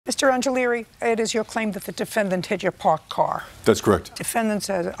Mr. Angelieri, it is your claim that the defendant hit your parked car. That's correct. Defendant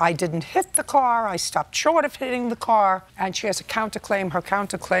said, I didn't hit the car, I stopped short of hitting the car, and she has a counterclaim. Her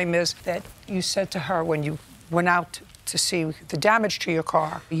counterclaim is that you said to her when you went out to see the damage to your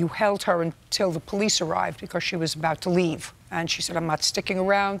car, you held her until the police arrived because she was about to leave. And she said, I'm not sticking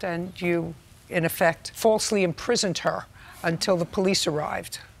around, and you, in effect, falsely imprisoned her until the police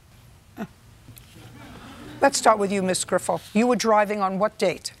arrived. Let's start with you, Miss Griffel. You were driving on what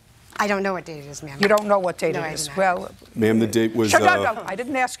date? I don't know what date it is, ma'am. You don't know what date no, it is? I do not. Well, ma'am, the date was... No, I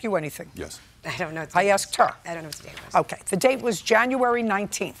didn't ask you anything. Yes. I don't know. I asked her. I don't know what the date was. Okay. The date was January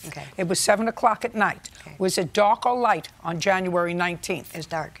 19th. Okay. It was 7 o'clock at night. Okay. Was it dark or light on January 19th? It was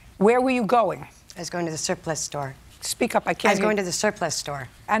dark. Where were you going? I was going to the surplus store. Speak up, I can't I was going to the surplus store.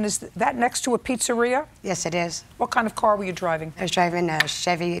 And is that next to a pizzeria? Yes, it is. What kind of car were you driving? I was driving a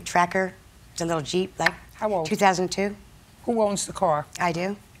Chevy Tracker. It's a little Jeep, like. How old? 2002. Who owns the car? I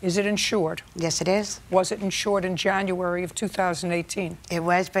do. Is it insured? Yes, it is. Was it insured in January of 2018? It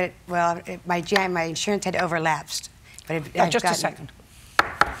was, but, well, my insurance had overlapsed. But Just a second.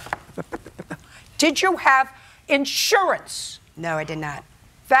 Did you have insurance? No, I did not.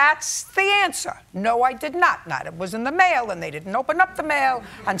 That's the answer. No, I did not. Not it was in the mail, and they didn't open up the mail,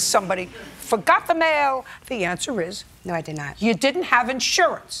 and somebody forgot the mail. The answer is... No, I did not. You didn't have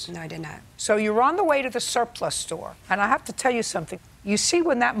insurance. No, I did not. So you're on the way to the surplus store, and I have to tell you something. You see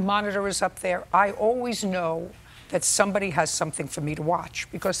when that monitor is up there, I always know that somebody has something for me to watch,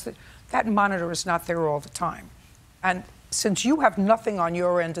 because that monitor is not there all the time. And since you have nothing on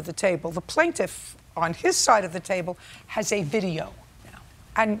your end of the table, the plaintiff on his side of the table has a video.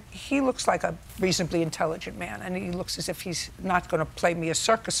 And he looks like a reasonably intelligent man, and he looks as if he's not going to play me a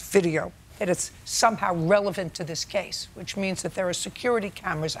circus video, that it's somehow relevant to this case, which means that there are security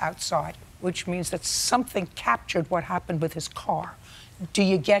cameras outside, which means that something captured what happened with his car. Do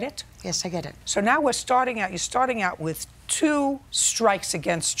you get it? Yes, I get it. So now you're starting out with 2 strikes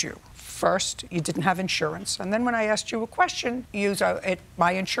against you. First, you didn't have insurance, and then when I asked you a question,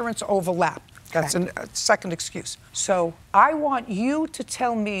 my insurance overlapped. That's a second excuse. So I want you to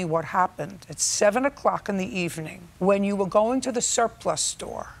tell me what happened at 7 o'clock in the evening when you were going to the surplus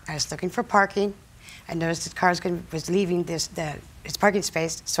store. I was looking for parking. I noticed the car was leaving its parking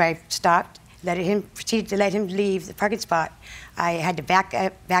space, so I stopped, proceeded to let him leave the parking spot. I had to back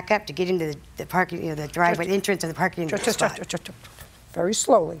up to get into the parking, the driveway entrance of the parking spot. Very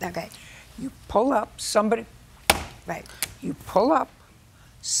slowly. Okay. You pull up, Right. You pull up.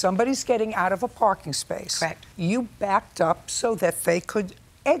 Somebody's getting out of a parking space. Correct. You backed up so that they could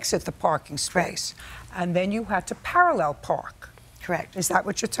exit the parking space. Correct. And then you had to parallel park. Correct. Is that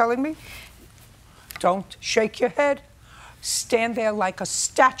what you're telling me? Don't shake your head. Stand there like a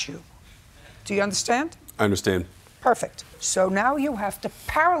statue. Do you understand? I understand. Perfect. So now you have to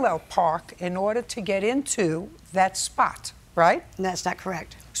parallel park in order to get into that spot, right? No, that's not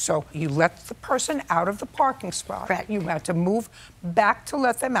correct. So you let the person out of the parking spot. Correct. You had to move back to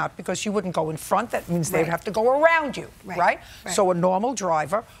let them out because you wouldn't go in front. That means they'd have to go around you, right? So a normal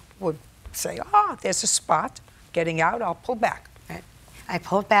driver would say, there's a spot. Getting out, I'll pull back. Right. I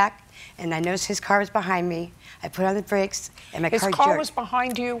pulled back, and I noticed his car was behind me. I put on the brakes, and my car jerked. His car was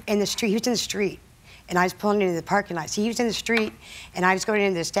behind you? In the street. He was in the street, and I was pulling into the parking lot. So he was in the street, and I was going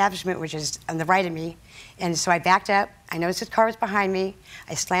into the establishment, which is on the right of me. And so I backed up. I noticed his car was behind me.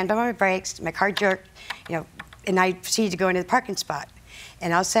 I slammed on my brakes. My car jerked, and I proceeded to go into the parking spot.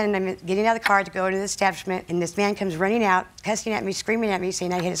 And all of a sudden, I'm getting out of the car to go into the establishment, and this man comes running out, cussing at me, screaming at me,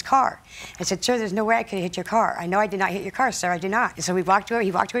 saying I hit his car. I said, sir, there's no way I could have hit your car. I know I did not hit your car, sir, I did not. And so he walked away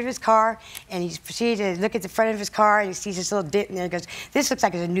to his car, and he proceeded to look at the front of his car, and he sees this little dent in there. He goes, this looks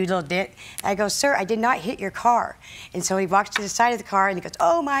like it's a new little dent. And I go, sir, I did not hit your car. And so he walks to the side of the car, and he goes,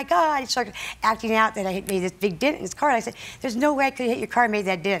 oh my God. He started acting out that I had made this big dent in his car. And I said, there's no way I could have hit your car and made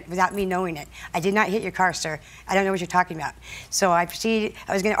that dent without me knowing it. I did not hit your car, sir. I don't know what you're talking about. So I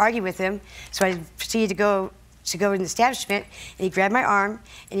was going to argue with him, so I proceeded to go in the establishment, and he grabbed my arm,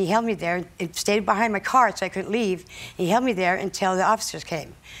 and he held me there, and stayed behind my car so I couldn't leave. And he held me there until the officers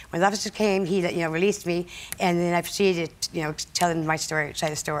came. When the officers came, he released me, and then I proceeded to tell them my story, side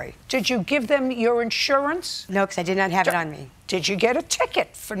of the story. Did you give them your insurance? No, because I did not have it on me. Did you get a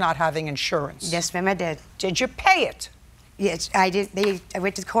ticket for not having insurance? Yes, ma'am, I did. Did you pay it? Yes, I did. I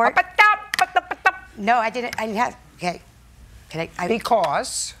went to the court. No, I didn't. I didn't have. Okay.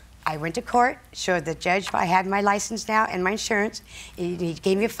 Because? I went to court, showed the judge I had my license now and my insurance. He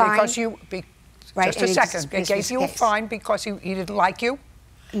gave me a fine. Because just a second. He gave you a fine because he didn't like you?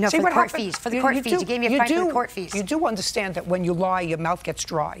 No, for the court fees. For the court fees. He gave me a fine for the court fees. You do understand that when you lie, your mouth gets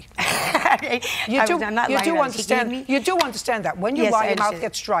dry. You do I'm not lying you do about it. He gave understand. me- You do understand that when you Yes, lie, I your mouth understand.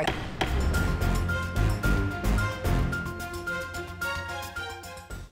 gets dry.